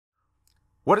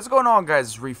What is going on, guys?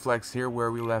 It's Reflex here.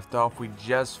 Where we left off, we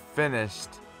just finished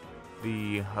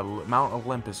the Mount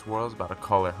Olympus world. I was about to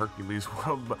call it Hercules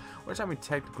world, but which, I mean,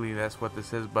 technically that's what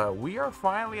this is. But we are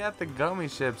finally at the gummy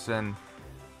ships, and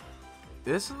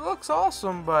this looks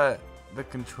awesome. But the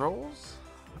controls,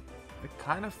 it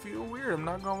kind of feel weird. I'm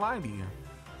not gonna lie to you.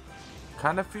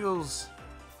 Kind of feels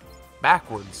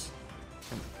backwards.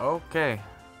 Okay,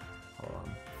 hold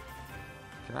on.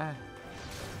 Can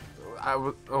I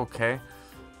was okay.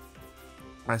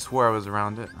 I swear I was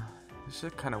around it. This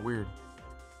shit kind of weird.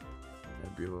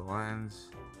 Nebula lines.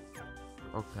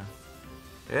 Okay.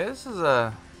 Yeah, this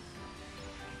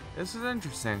is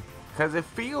interesting because it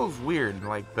feels weird.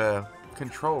 Like the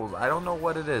controls, I don't know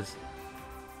what it is.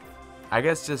 I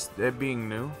guess just it being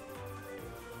new.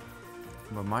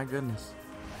 But my goodness.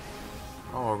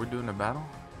 Oh, are we doing a battle?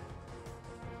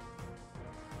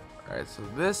 All right, so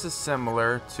this is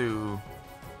similar to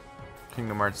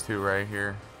Kingdom Hearts 2 right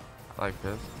here. I like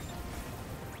this.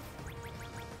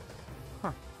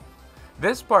 Huh.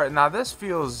 This part, now this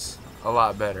feels a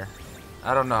lot better.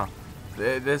 I don't know.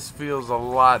 This feels a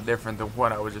lot different than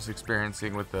what I was just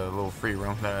experiencing with the little free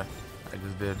roam that I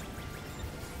just did.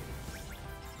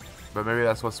 But maybe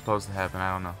that's what's supposed to happen.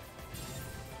 I don't know.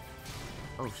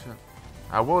 Oh shit.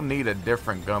 I will need a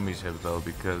different gummy ship though,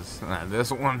 because this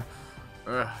one,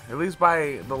 at least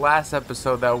by the last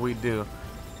episode that we do,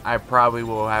 I probably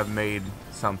will have made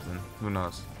something. Who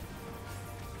knows?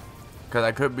 Because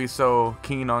I could be so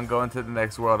keen on going to the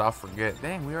next world, I'll forget.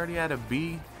 Dang, we already had a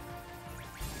B.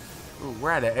 Ooh,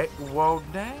 we're at a A. Whoa,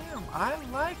 damn. I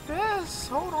like this.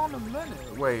 Hold on a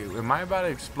minute. Wait, am I about to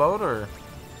explode, or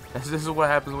this is what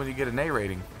happens when you get an A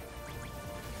rating?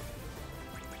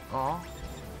 Aw.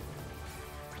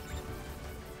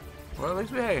 Well, at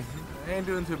least we, hey, ain't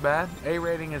doing too bad. A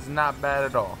rating is not bad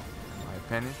at all, in my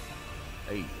opinion.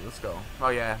 Hey, let's go. Oh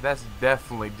yeah, that's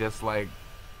definitely just like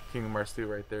Kingdom Hearts 2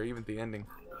 right there, even the ending.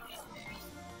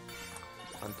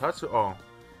 Untouchable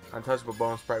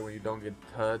bonus sprite when you don't get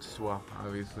touched. Well,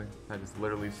 obviously, I just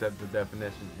literally said the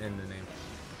definition in the name.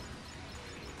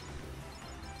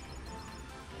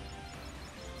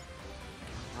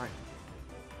 Alright.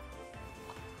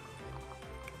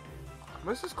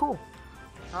 This is cool,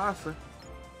 honestly.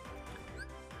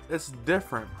 It's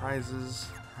different. Prizes,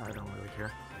 I don't really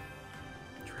care.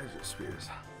 Treasure spheres.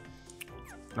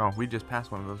 No, we just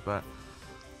passed one of those, but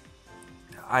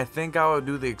I think I would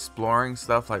do the exploring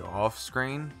stuff like off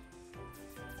screen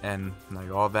and like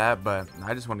all that, but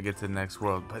I just want to get to the next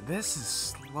world. But this is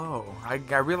slow. I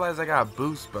realize I got a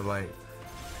boost, but like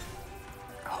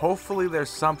hopefully there's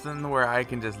something where I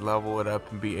can just level it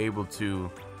up and be able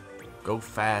to go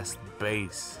fast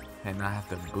base and not have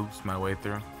to boost my way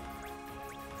through.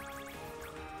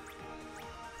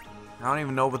 I don't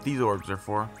even know what these orbs are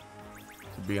for,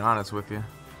 to be honest with you.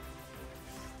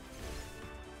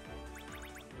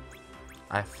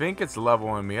 I think it's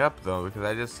leveling me up though, because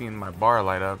I just seen my bar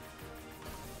light up.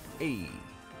 Hey,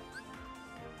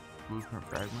 blueprint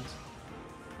fragments.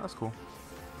 That's cool.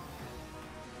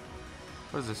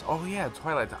 What is this? Oh yeah,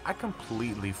 Twilight. I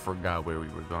completely forgot where we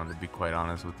were going, to be quite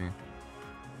honest with you.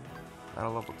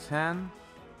 Battle level 10.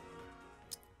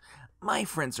 My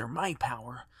friends are my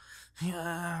power.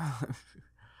 Yeah.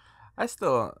 I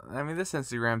mean, this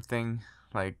Instagram thing,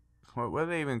 like, what are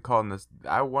they even calling this?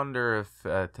 I wonder if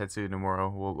Tetsuya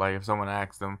Nomura will, like, if someone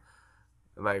asked him,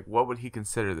 like, what would he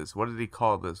consider this? What did he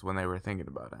call this when they were thinking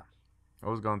about it?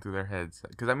 What was going through their heads?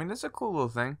 Because, I mean, it's a cool little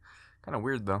thing. Kind of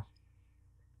weird, though.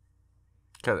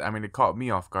 Because, I mean, it caught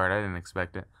me off guard. I didn't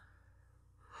expect it.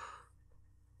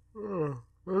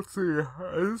 Let's see.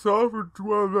 It's offered,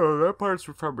 well, no, that part's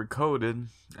probably coded,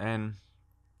 and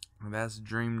that's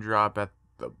Dream Drop at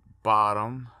the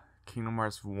bottom. Kingdom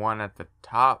Hearts 1 at the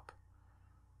top.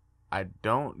 I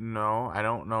don't know. I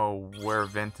don't know where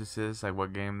Ventus is, like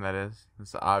what game that is.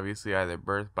 It's obviously either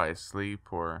Birth by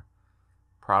Sleep or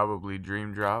probably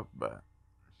Dream Drop, but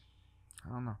I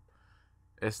don't know.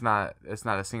 It's not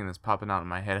a scene that's popping out in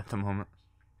my head at the moment.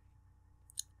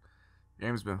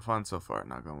 Game's been fun so far,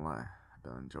 not gonna lie. I've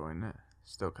been enjoying it.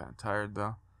 Still kind of tired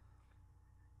though.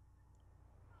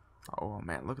 Oh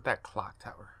man, look at that clock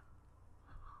tower.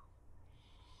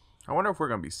 I wonder if we're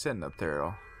gonna be sitting up there at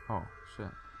all. Oh shit,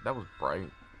 that was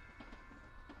bright.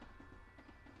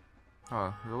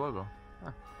 Oh, the logo.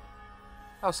 Huh.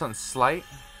 That was something slight.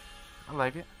 I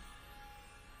like it.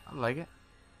 I like it.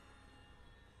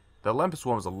 The Olympus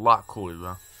one was a lot cooler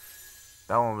though.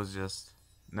 That one was just,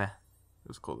 nah. It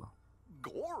was cool though.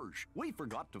 Gorge, we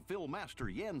forgot to fill Master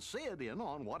Yen Sid in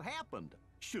on what happened.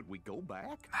 Should we go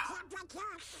back?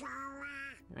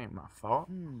 It ain't my fault.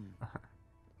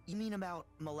 You mean about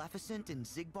Maleficent and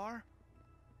Zigbar?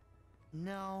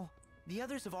 No, the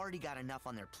others have already got enough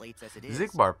on their plates as it is.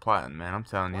 Zigbar plotting, man, I'm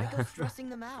telling you. Why go stressing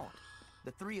them out?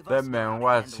 The three of That us know how man, to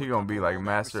watch, handle he a gonna be couple like old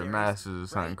Master of adversaries, Masters or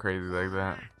something right? crazy like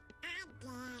that.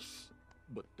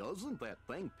 But doesn't that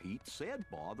thing Pete said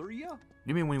bother you?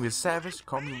 You mean when he was savage?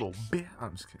 Call me a little bitch?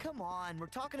 I'm just kidding. Come on, we're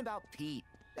talking about Pete.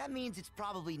 That means it's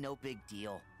probably no big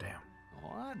deal. Damn.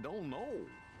 Oh, I don't know.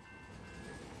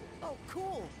 Oh,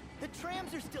 cool. The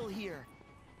trams are still here.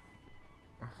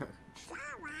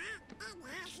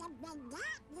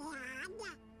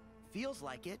 Feels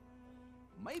like it.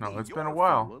 Maybe No, it's you're been a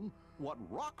while. feeling what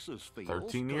Roxas feels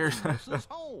 13 'cause years. he misses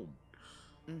home.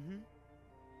 Mm-hmm.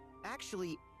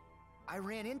 Actually, I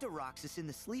ran into Roxas in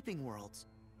the sleeping worlds.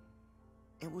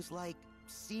 It was like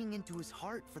seeing into his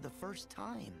heart for the first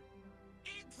time.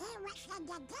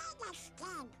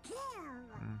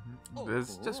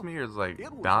 This just me or is like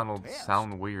It was a Donald test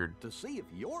sound weird? To see if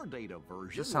your data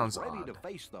version Just sounds was ready odd. to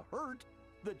face the hurt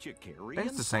that you carry I think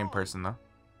it's the same inside. person though.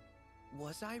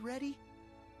 Was I ready?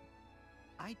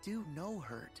 I do know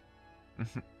hurt.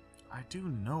 I do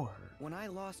know her. When I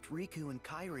lost Riku and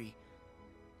Kairi,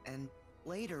 and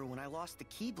later when I lost the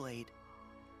Keyblade,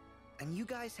 and you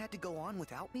guys had to go on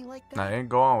without me like that? I didn't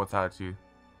go on without you.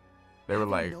 They were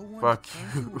like, Having no one fuck to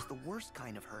turn to you. was the worst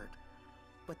kind of hurt.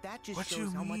 But that just What shows you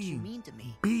how much you mean? mean to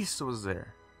me. Beast was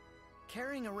there.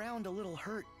 Carrying around a little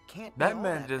hurt can't be That all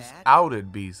man that just bad.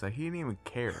 outed Beast. Like he didn't even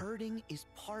care. Hurting is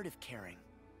part of caring.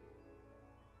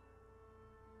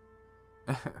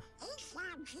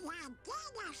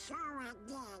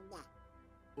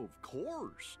 Of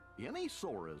course. Any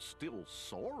Sora's still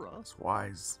Sora. That's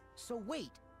wise. So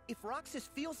wait, if Roxas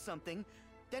feels something,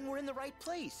 then we're in the right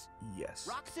place. Yes.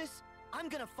 Roxas, I'm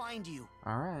gonna find you.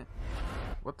 Alright.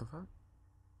 What the fuck?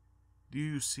 Do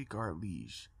you seek our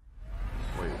liege?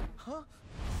 Wait, Huh?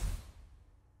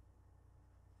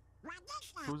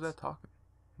 who's that talking?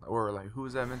 Or like, who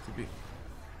is that meant to be? You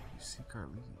seek our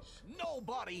liege.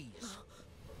 Nobody's.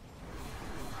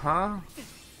 Huh?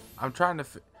 I'm trying to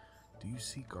do you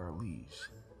seek our liege?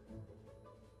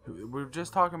 We're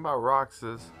just talking about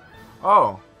Roxas.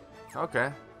 Oh,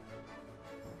 okay.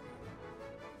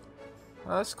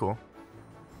 Oh, that's cool.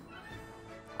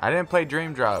 I didn't play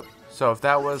Dream Drop, so if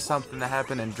that was something that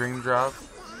happened in Dream Drop,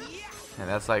 and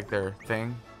that's like their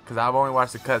thing, because I've only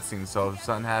watched the cutscenes, so if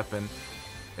something happened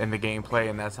in the gameplay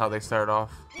and that's how they start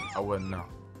off, I wouldn't know.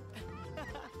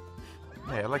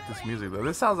 Hey, I like this music though.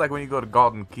 This sounds like when you go to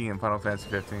Golden Key in Final Fantasy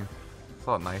 15. It's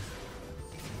all nice.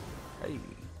 Hey.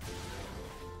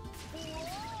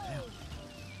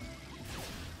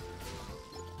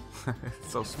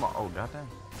 It's so small. Oh, goddamn.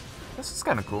 This is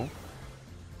kind of cool.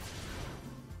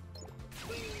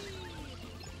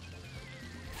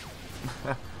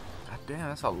 Goddamn,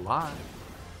 that's a lot.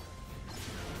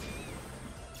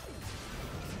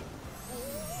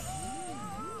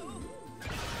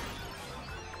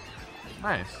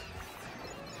 Nice.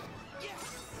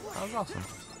 That was awesome.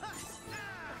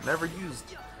 Never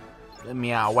used the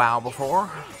Meow Wow before.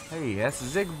 Hey, that's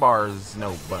Zigbar's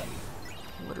nobody.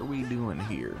 What are we doing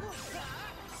here?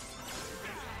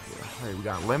 Hey, we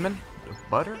got lemon,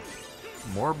 butter,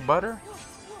 more butter,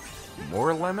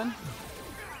 more lemon,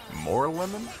 more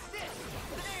lemon.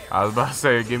 I was about to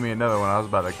say, give me another one. I was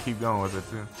about to keep going with it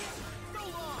too.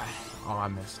 Oh, I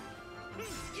missed.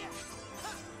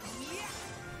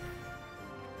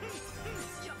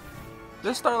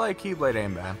 This Starlight Keyblade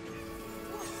ain't bad.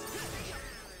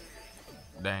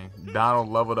 Dang, Donald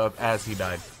leveled up as he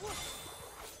died.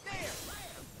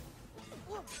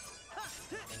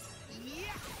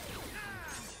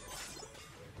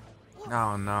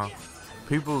 Oh no.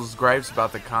 People's gripes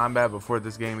about the combat before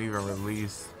this game even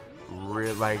released.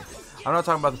 Like, I'm not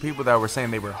talking about the people that were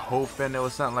saying they were hoping it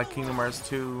was something like Kingdom Hearts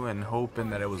 2 and hoping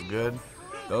that it was good.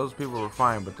 Those people were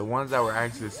fine, but the ones that were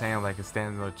actually saying like it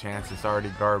stands no chance, it's already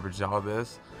garbage, all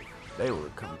this, they were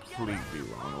completely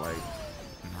wrong. Like,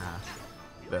 nah.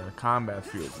 The combat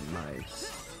feels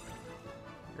nice.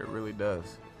 It really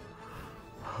does.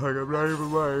 Like, I'm not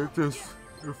even lying,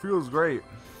 it feels great.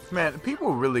 Man, people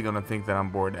are really gonna think that I'm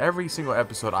bored. Every single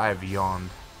episode I have yawned.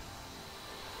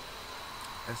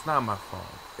 It's not my fault.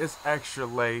 It's extra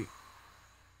late.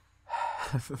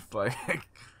 It's like,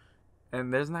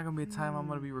 and there's not gonna be a time I'm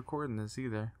gonna be recording this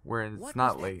either, where it's What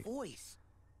not was late. that voice?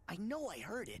 I know I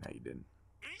heard it. No, you didn't.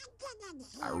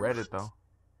 I read it though.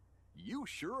 You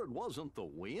sure it wasn't the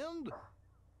wind?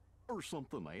 Or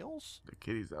something else? The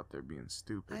kitty's out there being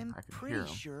stupid. I'm I can pretty hear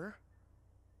them. sure.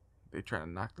 They trying to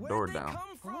knock the door down.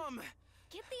 come from?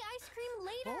 Get the ice cream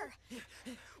later.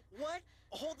 What?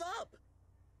 Hold up.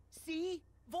 See?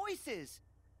 Voices.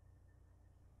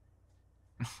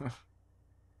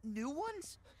 New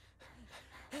ones?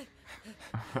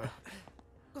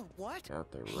 What?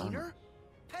 Out there running. Hayner?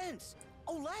 Pence?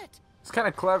 Olette? It's kind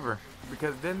of clever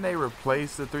because didn't they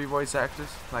replace the 3 voice actors?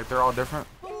 Like they're all different.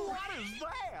 What is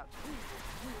that?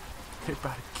 They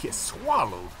about to get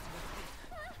swallowed.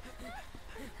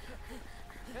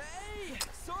 Hey,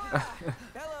 Sora!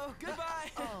 Hello,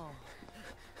 goodbye. Oh.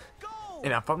 Go!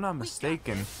 And if I'm not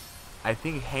mistaken, I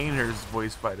think Hayner's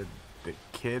voiced by the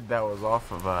kid that was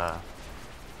off of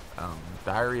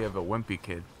Diary of a Wimpy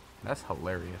Kid. That's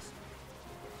hilarious.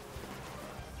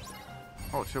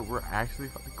 Oh shit, we're actually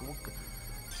fucking oh,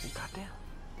 goddamn.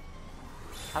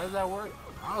 How does that work?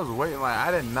 I was waiting like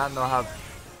I did not know how.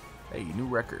 Hey, new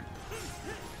record.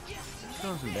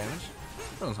 Doing some damage.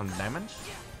 Doing some damage.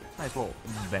 Nice little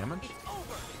damage.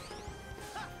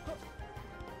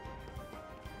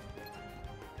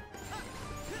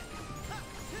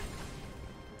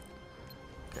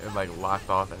 Okay, it like locked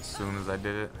off as soon as I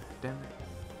did it. Damn it.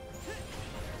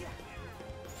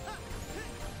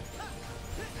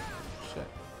 Shit.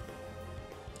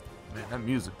 Man, that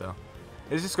music though.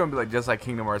 It's just gonna be like just like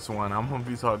Kingdom Hearts 1. I'm gonna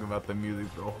be talking about the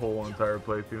music the whole entire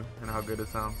playthrough and how good it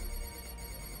sounds.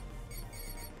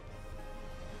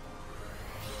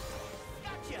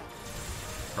 Gotcha.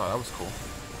 Oh, that was cool.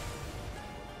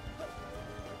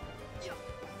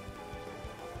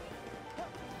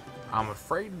 I'm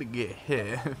afraid to get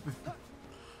hit.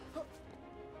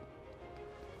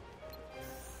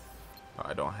 Oh,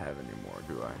 I don't have any more,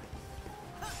 do I?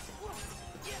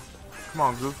 Come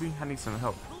on, Goofy. I need some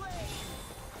help.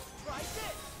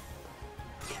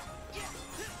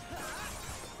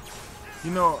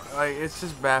 You know, like, it's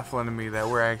just baffling to me that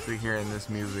we're actually hearing this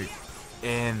music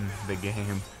in the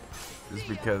game. Just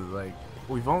because, like,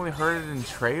 we've only heard it in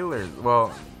trailers.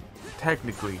 Well,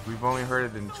 technically, we've only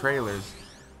heard it in trailers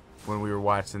when we were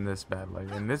watching this battle.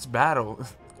 Like, in this battle,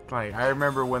 like, I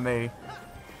remember when they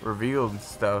revealed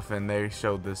stuff and they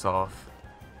showed this off.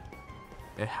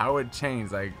 And how it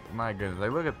changed, like, my goodness.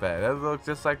 Like, look at that. That looks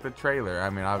just like the trailer.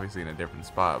 I mean, obviously in a different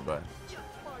spot, but...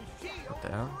 What the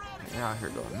hell? Yeah, out here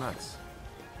going nuts.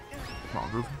 Come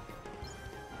on, Goofy.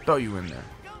 Throw you in there.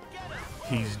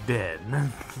 He's dead.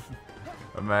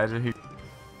 Imagine he...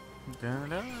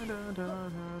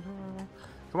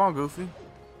 Come on, Goofy.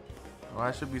 Well,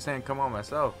 I should be saying come on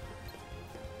myself.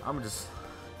 I'm just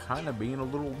kind of being a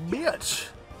little bitch.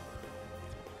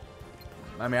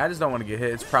 I mean, I just don't want to get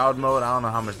hit. It's proud mode. I don't know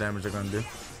how much damage they're going to do.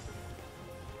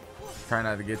 Try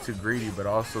not to get too greedy, but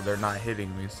also they're not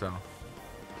hitting me, so...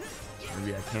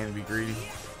 Maybe I can be greedy.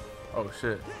 Oh,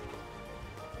 shit.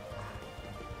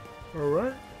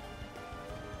 Alright.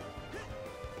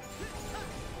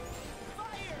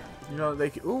 You know, they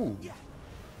can... Ooh.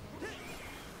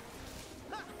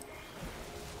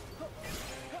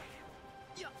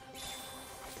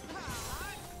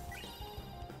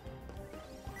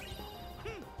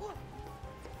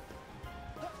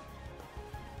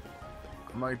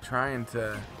 I'm like trying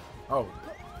to... Oh.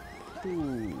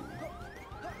 Ooh.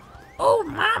 Oh,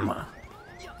 mama.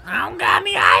 I don't got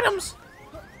any items.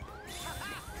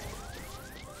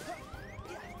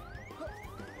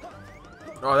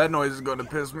 Oh, that noise is gonna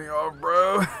piss me off,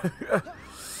 bro.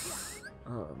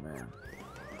 Oh, man.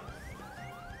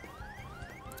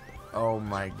 Oh,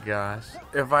 my gosh.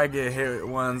 If I get hit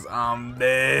once, I'm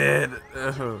dead.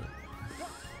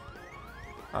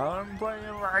 I'm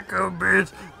playing like a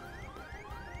bitch.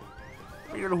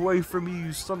 Get away from me,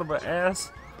 you son of an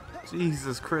ass.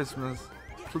 Jesus Christmas.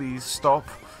 Please stop.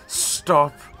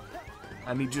 Stop.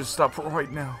 I need you to stop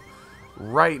right now.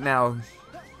 Right now.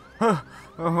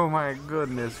 Oh my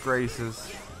goodness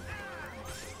gracious.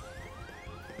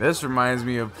 This reminds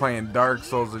me of playing Dark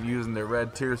Souls and using the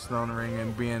red Tearstone ring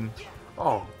and being...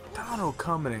 Oh, Ddungu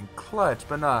coming in clutch.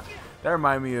 But nah, that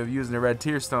reminds me of using the red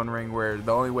Tearstone ring where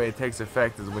the only way it takes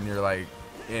effect is when you're like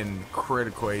in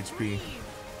critical HP.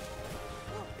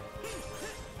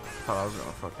 Thought I was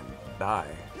gonna fucking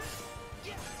die.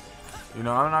 You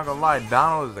know, I'm not gonna lie,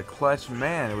 Donald is a clutch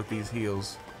man with these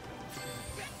heals.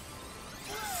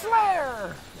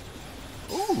 Flare!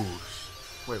 Ooh.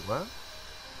 Wait, what?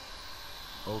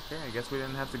 Okay, I guess we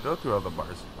didn't have to go through all the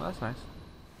bars. Well, that's nice.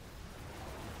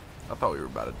 I thought we were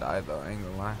about to die, though. I ain't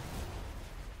gonna lie.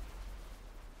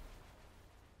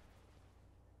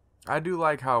 I do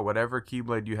like how whatever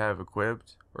Keyblade you have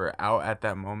equipped or out at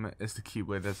that moment is the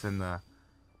Keyblade that's in the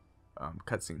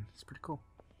cutscene. It's pretty cool.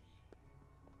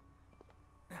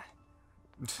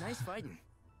 Nice fighting.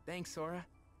 Thanks, Sora.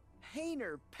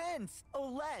 Hayner, Pence,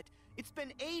 Olette. It's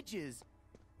been ages.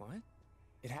 What?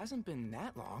 It hasn't been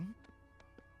that long.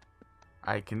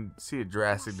 I can see a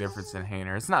drastic difference in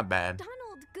Hayner. It's not bad.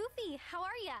 Donald, Goofy, how are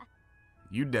ya?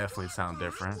 You definitely sound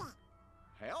different.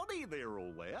 Howdy Hey there,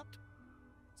 Olette.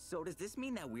 So does this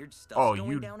mean that weird stuff's Oh,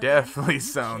 going you down definitely Are you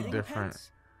sound kidding, different.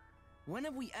 Pence? When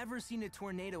have we ever seen a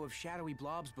tornado of shadowy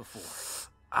blobs before? It's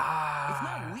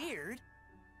Ah, not weird.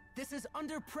 This is I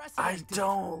unprecedented.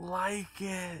 don't like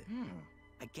it.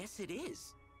 I guess it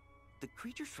is. The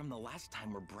creatures from the last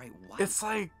time were bright white. It's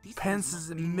like These Pence things is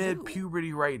must be in new.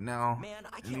 mid-puberty right now, Man,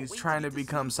 I and can't he's wait to trying to get to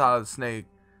become see Solid Snake.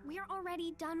 We're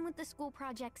already done with the school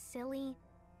project, silly.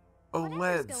 Whatever's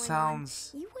Olette going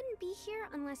sounds... on, you wouldn't be here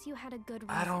unless you had a good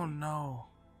reason. I don't know.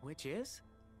 Which is?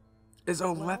 Is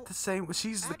Olette Well, the same?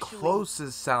 She's the actually, closest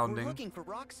We're sounding. looking for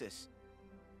Roxas.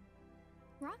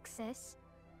 Roxas?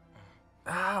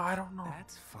 Oh, I don't know.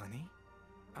 That's funny.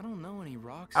 I don't know any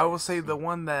rocks. I will say the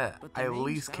one that But the I name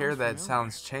least care sounds that familiar.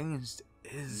 sounds changed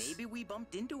is... Maybe we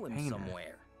bumped into him Painter.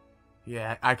 somewhere.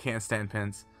 Yeah, I can't stand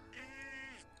Pence.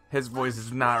 His voice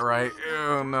is not right.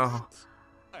 Oh no.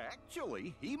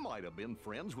 Actually, he might have been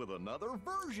friends with another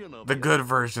version of The him. good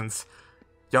versions.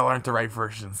 Y'all aren't the right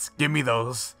versions. Give me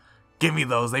those. Give me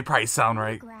those. They probably sound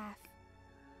right. Photograph.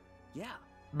 Yeah.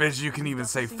 Bitch, you can We've even got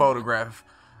say the same photograph.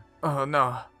 Oh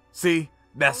no. See?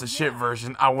 That's Oh, the shit yeah.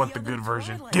 version. I want The the good other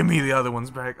version. Twilight Give me the other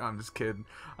ones back. I'm just kidding.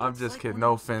 I'm It's just like kidding. one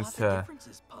No of those offense spot the to...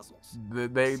 differences puzzles. They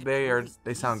Except are really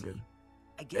they sound easy. good.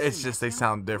 I guess It's in just they next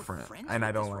sound round, we're different, friends and I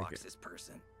with don't this like it. Roxas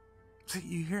person. See,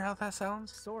 you hear how that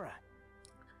sounds? Sora,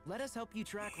 let us help you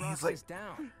track He's Roxas like-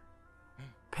 down.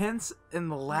 Pence in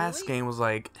the last Really? game was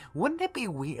like, wouldn't it be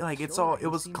weird? Like it's Sure, all he it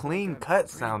was seems like clean a cut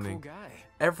pretty sounding. Cool guy.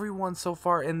 Everyone so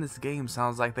far in this game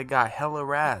sounds like they got hella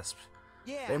rasp.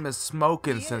 Yeah. They've been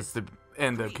smoking he since is. the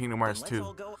end of Great, Kingdom then Hearts let's 2.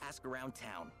 all go ask around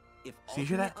town. If So you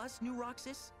hear alternate that? us knew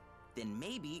Roxas, then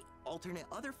maybe alternate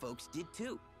other folks did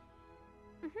too.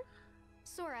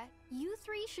 Sora, you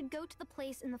three should go to the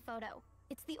place in the photo.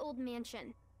 It's the old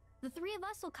mansion. The three of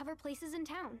us will cover places in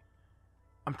town.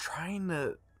 I'm trying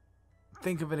to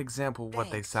think of an example of what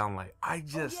they Thanks. sound like. I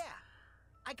just Oh yeah,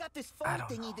 I got this I phone don't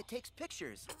thingy know. that takes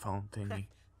pictures. phone thingy.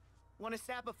 Want to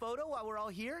snap a photo while we're all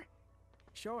here?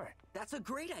 Sure. That's a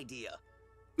great idea.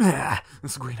 Ah,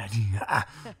 that's a great idea. Ah,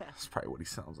 that's probably what he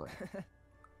sounds like.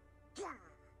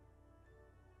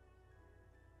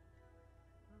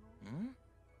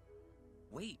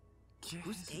 Wait, Get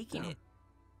who's his taking dumb- it?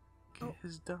 Get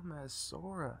his dumb ass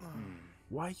Sora.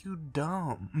 Why you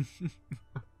dumb?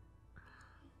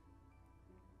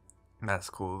 That's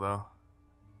cool though.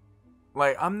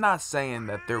 Like, I'm not saying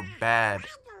that they're bad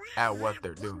at what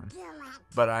they're doing,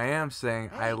 but I am saying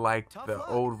I Hey, like tough the luck.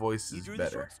 old You voices drew the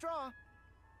better. short straw.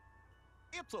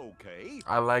 It's okay.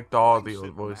 I liked all I'm the old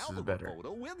sitting voices out of the better.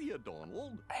 photo with you,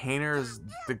 Donald. Hayner's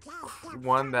the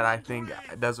one that I think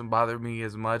doesn't bother me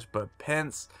as much, but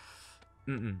Pence,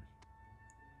 Because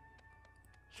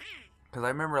I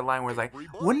remember a line where it's like,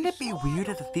 wouldn't it be weird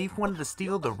if the thief wanted to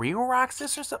steal the real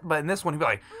Roxas or something? But in this one, he'd be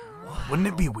like, wouldn't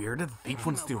it be weird if the thief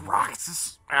wanted to steal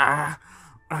Roxas? A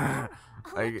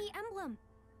Like, lucky emblem.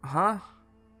 huh?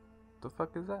 The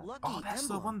fuck is that? Lucky Oh, that's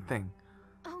the emblem. one thing.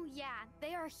 Oh yeah,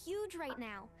 they are huge right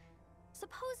now.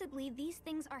 Supposedly, these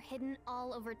things are hidden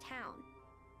all over town.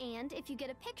 And if you get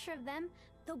a picture of them,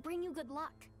 they'll bring you good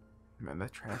luck. Man,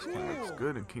 that trash can looks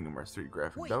good in Kingdom Hearts 3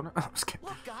 graphic, Wait. don't it? I'm just kidding.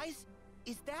 Look, guys,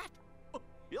 is that?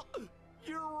 Yeah,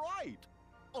 you're right.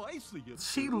 I see it.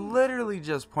 She too. literally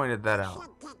just pointed that out.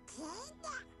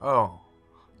 Oh,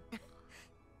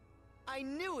 I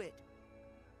knew it.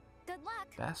 Good luck,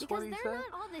 That's because what he they're said?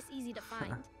 not all this easy to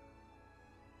find.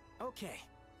 Okay.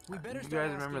 We better you start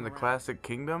guys remember asking the around. Classic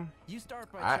Kingdom? You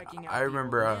start by I- checking out I the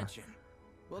remember, old mansion.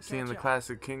 We'll Seeing the catch up.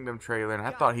 Classic Kingdom trailer, and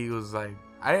I thought he was like,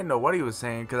 I didn't know what he was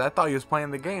saying because I thought he was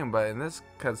playing the game, but in this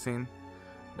cutscene,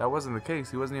 that wasn't the case.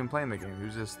 He wasn't even playing the game. He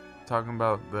was just talking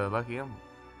about the Lucky Emblem.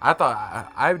 I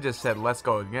thought I just said "Let's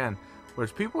go again,"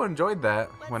 which people enjoyed that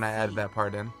when I added that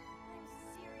part in.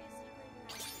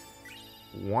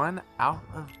 1 out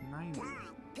of 90.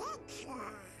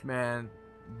 Man,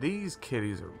 these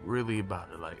kitties are really about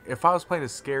it. Like, if I was playing a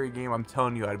scary game, I'm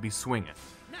telling you, I'd be swinging.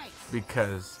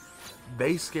 Because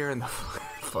they scaring the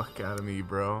fuck out of me,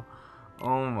 bro.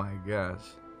 Oh my gosh.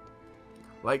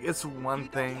 Like, it's one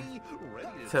thing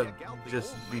Ready to check out the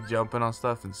just old be jumping on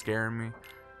stuff and scaring me,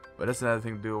 but it's another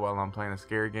thing to do while I'm playing a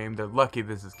scary game. They're lucky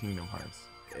this is Kingdom Hearts.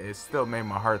 It still made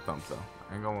my heart thump though.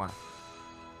 I ain't gonna lie.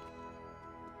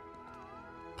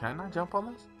 Can I not jump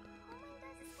on this?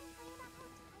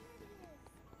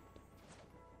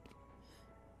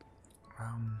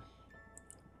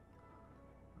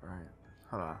 Alright.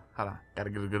 Hold on. Gotta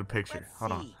get a good picture. Let's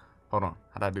Hold on. see. Hold on.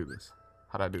 How'd I do this?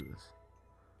 How'd I do this?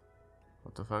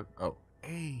 What the fuck? Oh.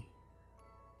 Hey.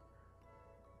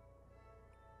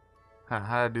 How'd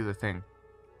I do the thing?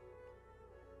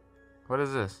 What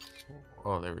is this?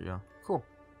 Oh, there we go. Cool.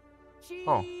 Cheese!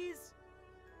 Oh.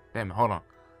 Damn it, hold on.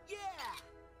 Yeah!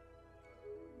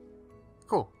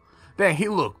 Cool. Dang, he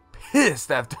looked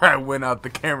pissed after I went out the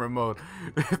camera mode.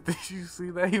 Did you see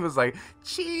that? He was like,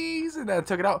 cheese, and I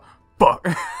took it out. Fuck.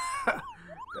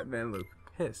 That man looked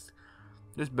pissed.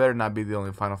 This better not be the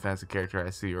only Final Fantasy character I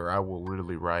see, or I will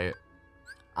literally riot.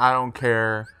 I don't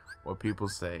care what people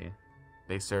say.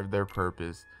 They serve their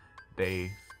purpose.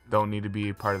 They don't need to be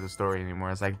a part of the story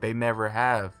anymore. It's like they never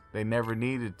have. They never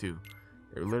needed to.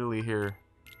 They're literally here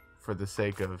for the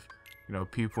sake of, you know,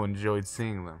 people enjoyed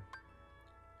seeing them.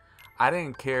 I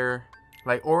didn't care.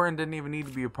 Like, Auron didn't even need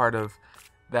to be a part of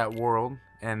that world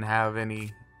and have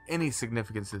any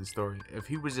significance to the story. If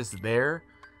he was just there,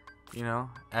 you know,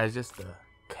 as just a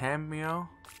cameo,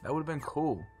 that would have been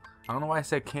cool. I don't know why I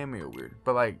said cameo weird,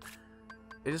 but like,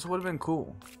 it just would have been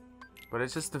cool. But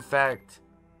it's just the fact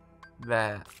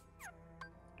that,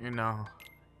 you know,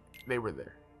 they were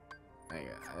there.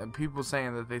 Like, people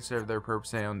saying that they serve their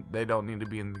purpose and they don't need to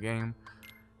be in the game,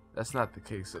 that's not the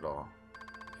case at all,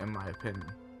 in my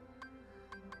opinion.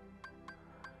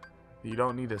 You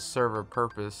don't need to serve a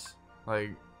purpose.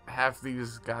 Like, half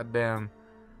these goddamn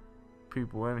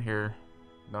people in here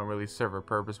don't really serve a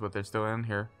purpose, but they're still in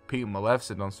here. Pete and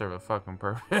Maleficent don't serve a fucking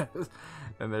purpose,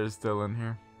 and they're still in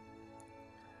here.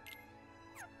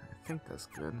 I think that's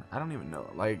good. I don't even know.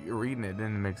 Like, reading it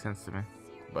didn't make sense to me,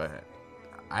 but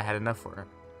I had enough for it.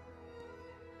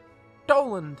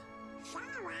 Doland.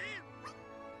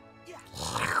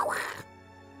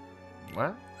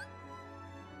 What?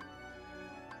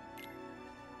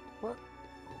 What?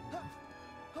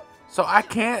 So I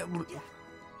can't...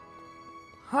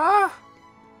 Huh?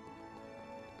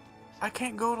 I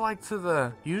can't go like to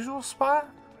the usual spot?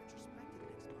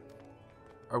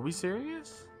 Are we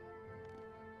serious?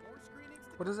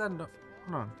 What does that know?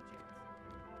 Hold on.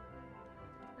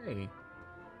 Hey.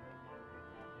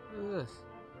 What is this?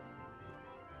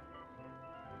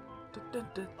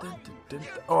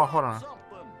 Oh, hold on.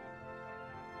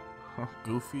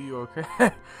 Goofy, you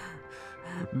okay?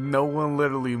 No one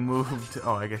literally moved.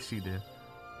 Oh, I guess she did.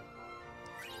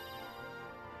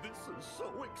 This is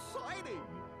so exciting.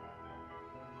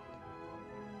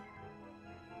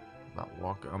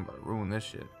 I'm about to ruin this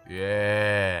shit.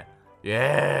 Yeah.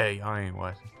 Yeah. Y'all ain't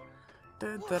watching.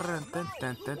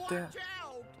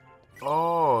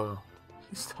 Oh.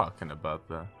 He's talking about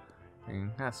the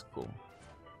thing. That's cool.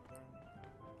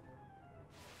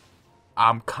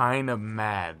 I'm kind of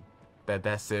mad that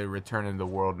that's it. Returning the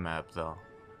world map, though.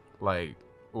 Like,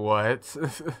 what?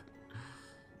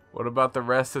 What about the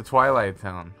rest of Twilight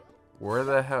Town? Where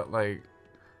the hell? Like,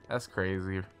 that's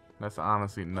crazy. That's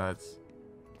honestly nuts.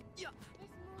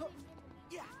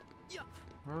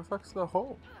 Where the fuck's the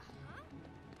hole?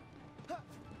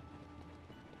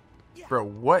 Bro,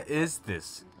 what is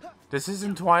this? This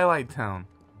isn't Twilight Town.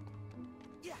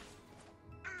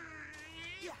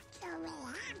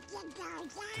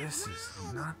 This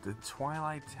is not the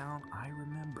Twilight Town I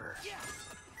remember.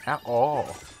 At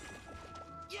all.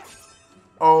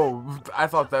 Oh, I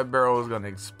thought that barrel was gonna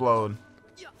explode.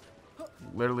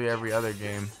 Literally every other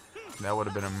game, that would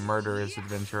have been a murderous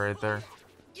adventure right there.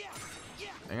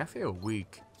 Dang, I feel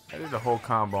weak. I did a whole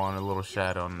combo on a little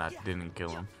shadow and I didn't kill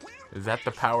him. Is that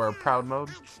the power of proud mode?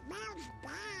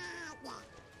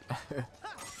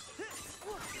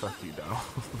 Fuck you, Donald.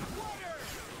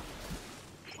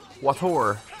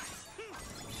 Wator.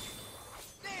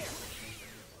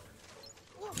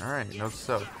 Alright, notice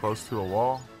up. Close to a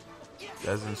wall.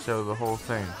 Doesn't show the whole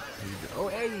thing. Oh,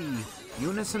 hey!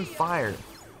 Unison fire.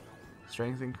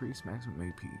 Strength increase, maximum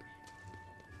AP.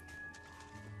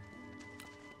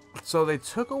 So they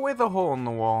took away the hole in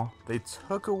the wall. They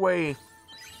took away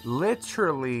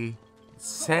literally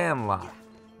Sandlot.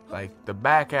 Like the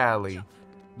back alley.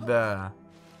 The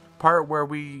part where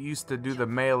we used to do the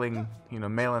mailing, you know,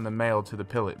 mailing the mail to the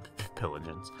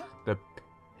pigeons. The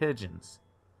pigeons.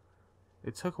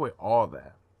 They took away all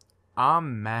that.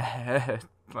 I'm mad.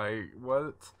 Like,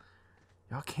 what?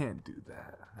 Y'all can't do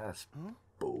that. That's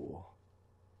bull.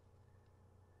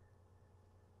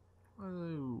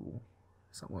 Whoa.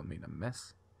 Someone made a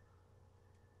mess.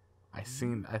 I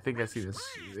think I see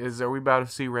this. Are we about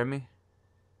to see Remy?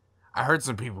 I heard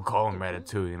some people call him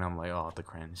Ratatouille, and I'm like, oh, the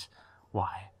cringe.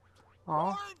 Why?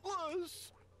 Aw.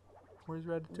 Where's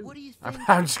Ratatouille? What do you think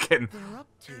I'm just kidding. they're up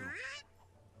to?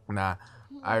 Nah,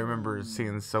 I remember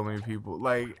seeing so many people.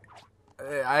 Like,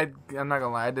 I'm not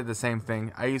gonna lie, I did the same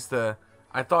thing. I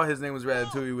thought his name was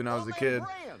Ratatouille when I was a kid.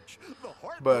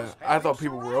 But I thought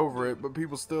people were over it, but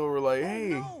people still were like,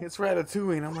 hey, it's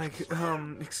Ratatouille. And I'm like,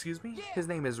 excuse me? His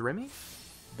name is Remy?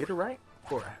 Get it right?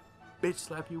 Or a bitch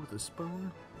slap you with a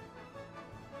spoon?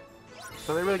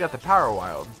 So they really got the power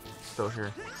wild still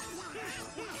here.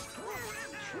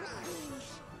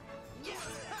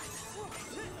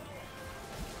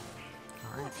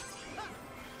 Alright.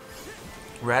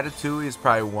 Ratatouille is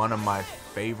probably one of my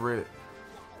favorite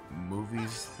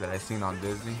movies that I've seen on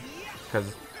Disney,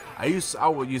 because I used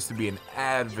to be an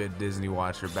avid Disney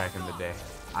watcher back in the day.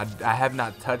 I have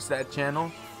not touched that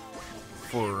channel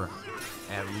for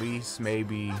at least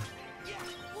maybe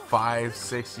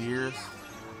 5-6 years.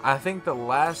 I think the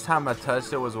last time I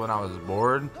touched it was when I was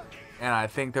bored, and I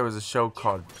think there was a show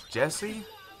called Jessie,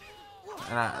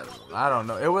 and I don't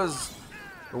know, it was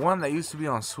the one that used to be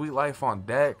on Sweet Life on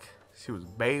Deck. She was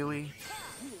Bailey,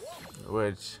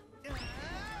 which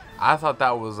I thought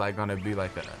that was like gonna be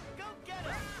like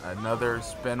another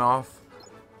spin-off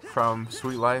from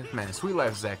Sweet Life. Man, Sweet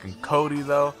Life Zach and Cody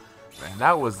though, man,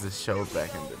 that was the show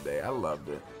back in the day. I loved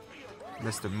it.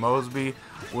 Mr. Mosby,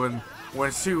 when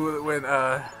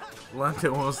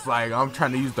London was like, I'm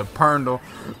trying to use the Perndle,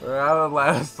 I would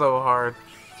laugh so hard.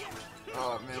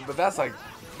 Oh man, but that's like,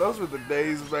 those were the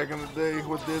days back in the day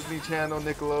with Disney Channel,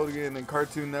 Nickelodeon, and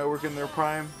Cartoon Network in their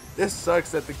prime. This sucks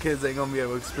that the kids ain't gonna be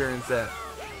able to experience that.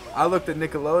 I looked at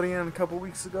Nickelodeon a couple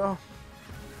weeks ago.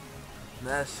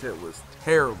 That shit was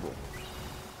terrible.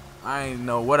 I didn't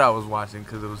know what I was watching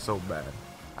because it was so bad.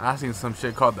 I seen some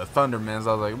shit called the Thundermans.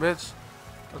 I was like, bitch,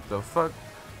 what the fuck?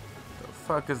 The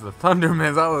fuck is the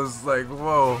Thundermans? I was like,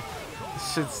 whoa,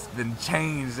 this shit's been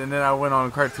changed. And then I went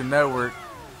on Cartoon Network,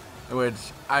 which,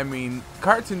 I mean,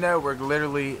 Cartoon Network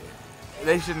literally,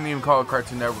 they shouldn't even call it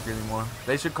Cartoon Network anymore.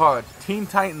 They should call it Teen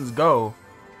Titans Go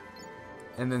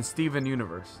and then Steven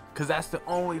Universe, because that's the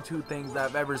only two things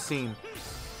I've ever seen.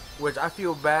 Which I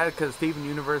feel bad, because Steven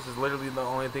Universe is literally the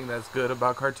only thing that's good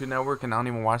about Cartoon Network, and I don't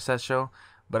even watch that show,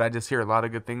 but I just hear a lot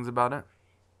of good things about it.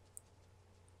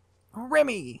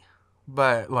 Remy!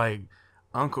 But, like,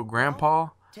 Uncle Grandpa,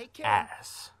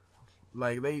 ass.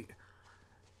 Like,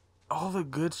 all the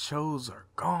good shows are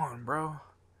gone, bro.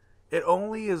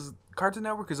 Cartoon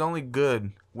Network is only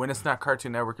good when it's not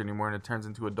Cartoon Network anymore and it turns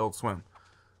into Adult Swim.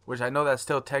 Which I know that's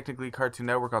still technically Cartoon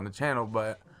Network on the channel,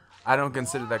 but I don't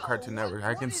consider that Cartoon Network.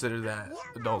 I consider that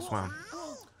Adult Swim.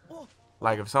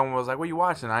 Like, if someone was like, what are you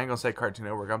watching? I ain't gonna say Cartoon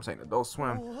Network. I'm saying Adult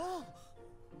Swim.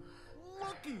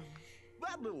 Lucky,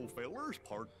 that little feller's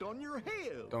parked on your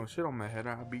head. Don't shit on my head.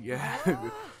 I'll beat your head.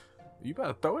 You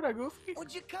better throw it at Goofy.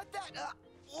 Would you cut that?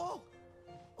 Whoa.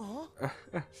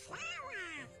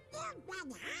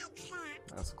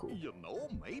 That's cool. You know,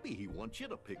 maybe he wants you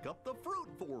to pick up the fruit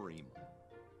for him.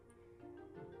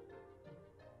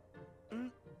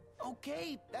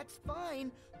 Okay, that's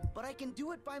fine, but I can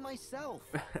do it by myself.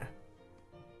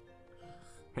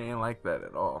 He ain't like that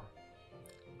at all.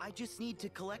 I just need to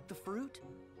collect the fruit?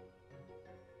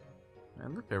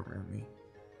 Man, look over at me.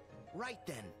 Right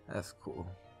then. That's cool.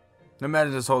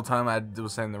 Imagine this whole time I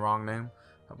was saying the wrong name.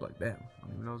 I'm like, damn, I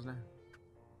don't even know his name.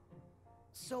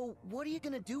 So, what are you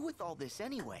gonna do with all this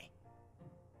anyway?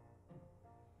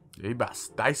 Yeah, you about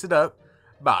to dice it up.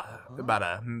 About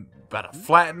to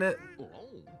flatten it.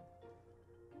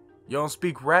 You don't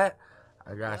speak rat?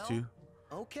 I got you.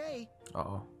 Okay.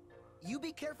 Uh-oh. You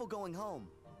be careful going home.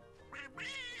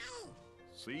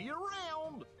 See you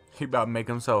around. He about to make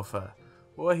himself a...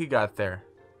 What he got there?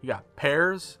 He got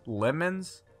pears,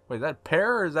 lemons. Wait, is that a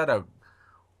pear or is that a... What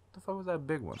the fuck was that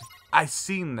big one? I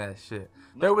seen that shit.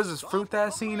 There was this fruit that I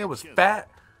seen. It was fat,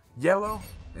 yellow,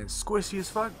 and squishy as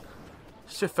fuck.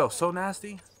 Shit felt so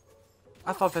nasty.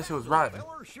 I thought that shit was rotten. It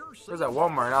was at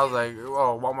Walmart, and I was like,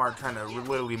 oh, Walmart trying to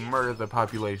literally murder the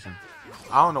population.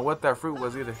 I don't know what that fruit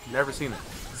was either. Never seen it.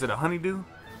 Is it a honeydew?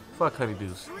 Fuck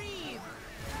honeydews.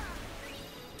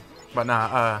 But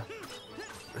nah,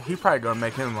 he probably gonna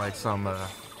make him like some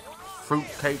fruit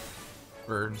cake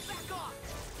or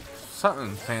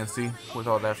something fancy with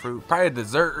all that fruit. Probably a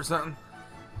dessert or something.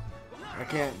 I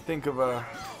can't think of a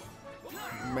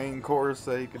main course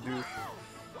that he could do.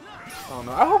 I don't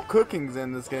know. I hope cooking's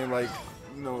in this game, like,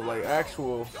 you know, like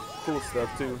actual cool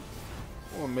stuff too.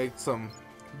 I want to make some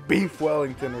beef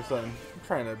Wellington or something. I'm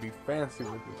trying to be fancy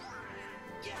with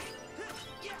it.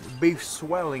 Beef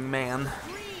swelling man.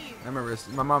 I remember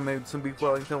my mom made some beef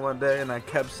Wellington one day, and I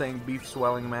kept saying beef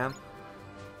swelling man.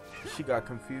 She got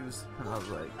confused, and I was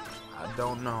like, I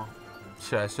don't know.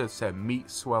 Shit, I should have said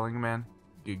meat swelling man.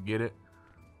 You get it?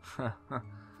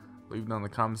 Leave it on the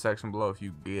comment section below if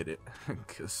you get it,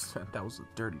 because that was a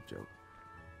dirty joke.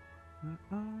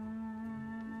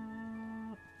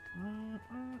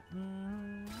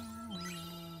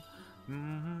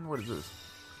 What is this?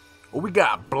 Oh, we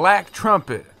got Black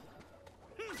Trumpet.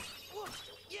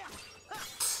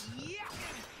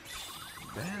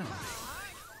 Damn.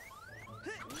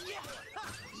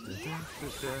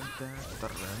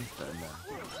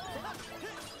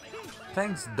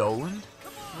 Thanks, Dolan.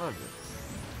 Love it.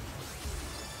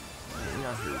 We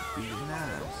out here beating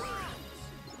ass.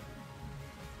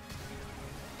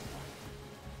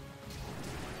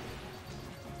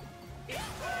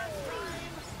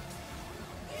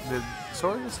 Did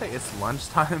Sora just say it's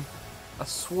lunchtime? I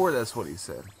swore that's what he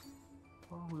said.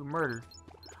 Well, we were murdered.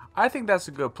 I think that's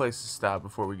a good place to stop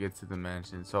before we get to the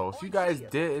mansion. So if you guys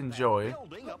did enjoy,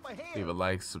 leave a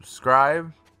like,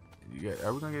 subscribe.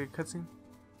 Are we gonna get a cutscene?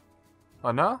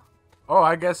 Oh no? Oh,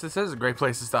 I guess this is a great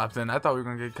place to stop then. I thought we were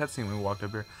gonna get a cutscene when we walked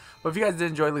up here. But if you guys did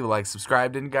enjoy, leave a like,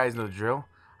 subscribe. Didn't you guys know the drill?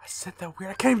 I said that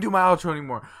weird. I can't even do my outro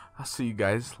anymore. I'll see you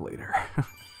guys later.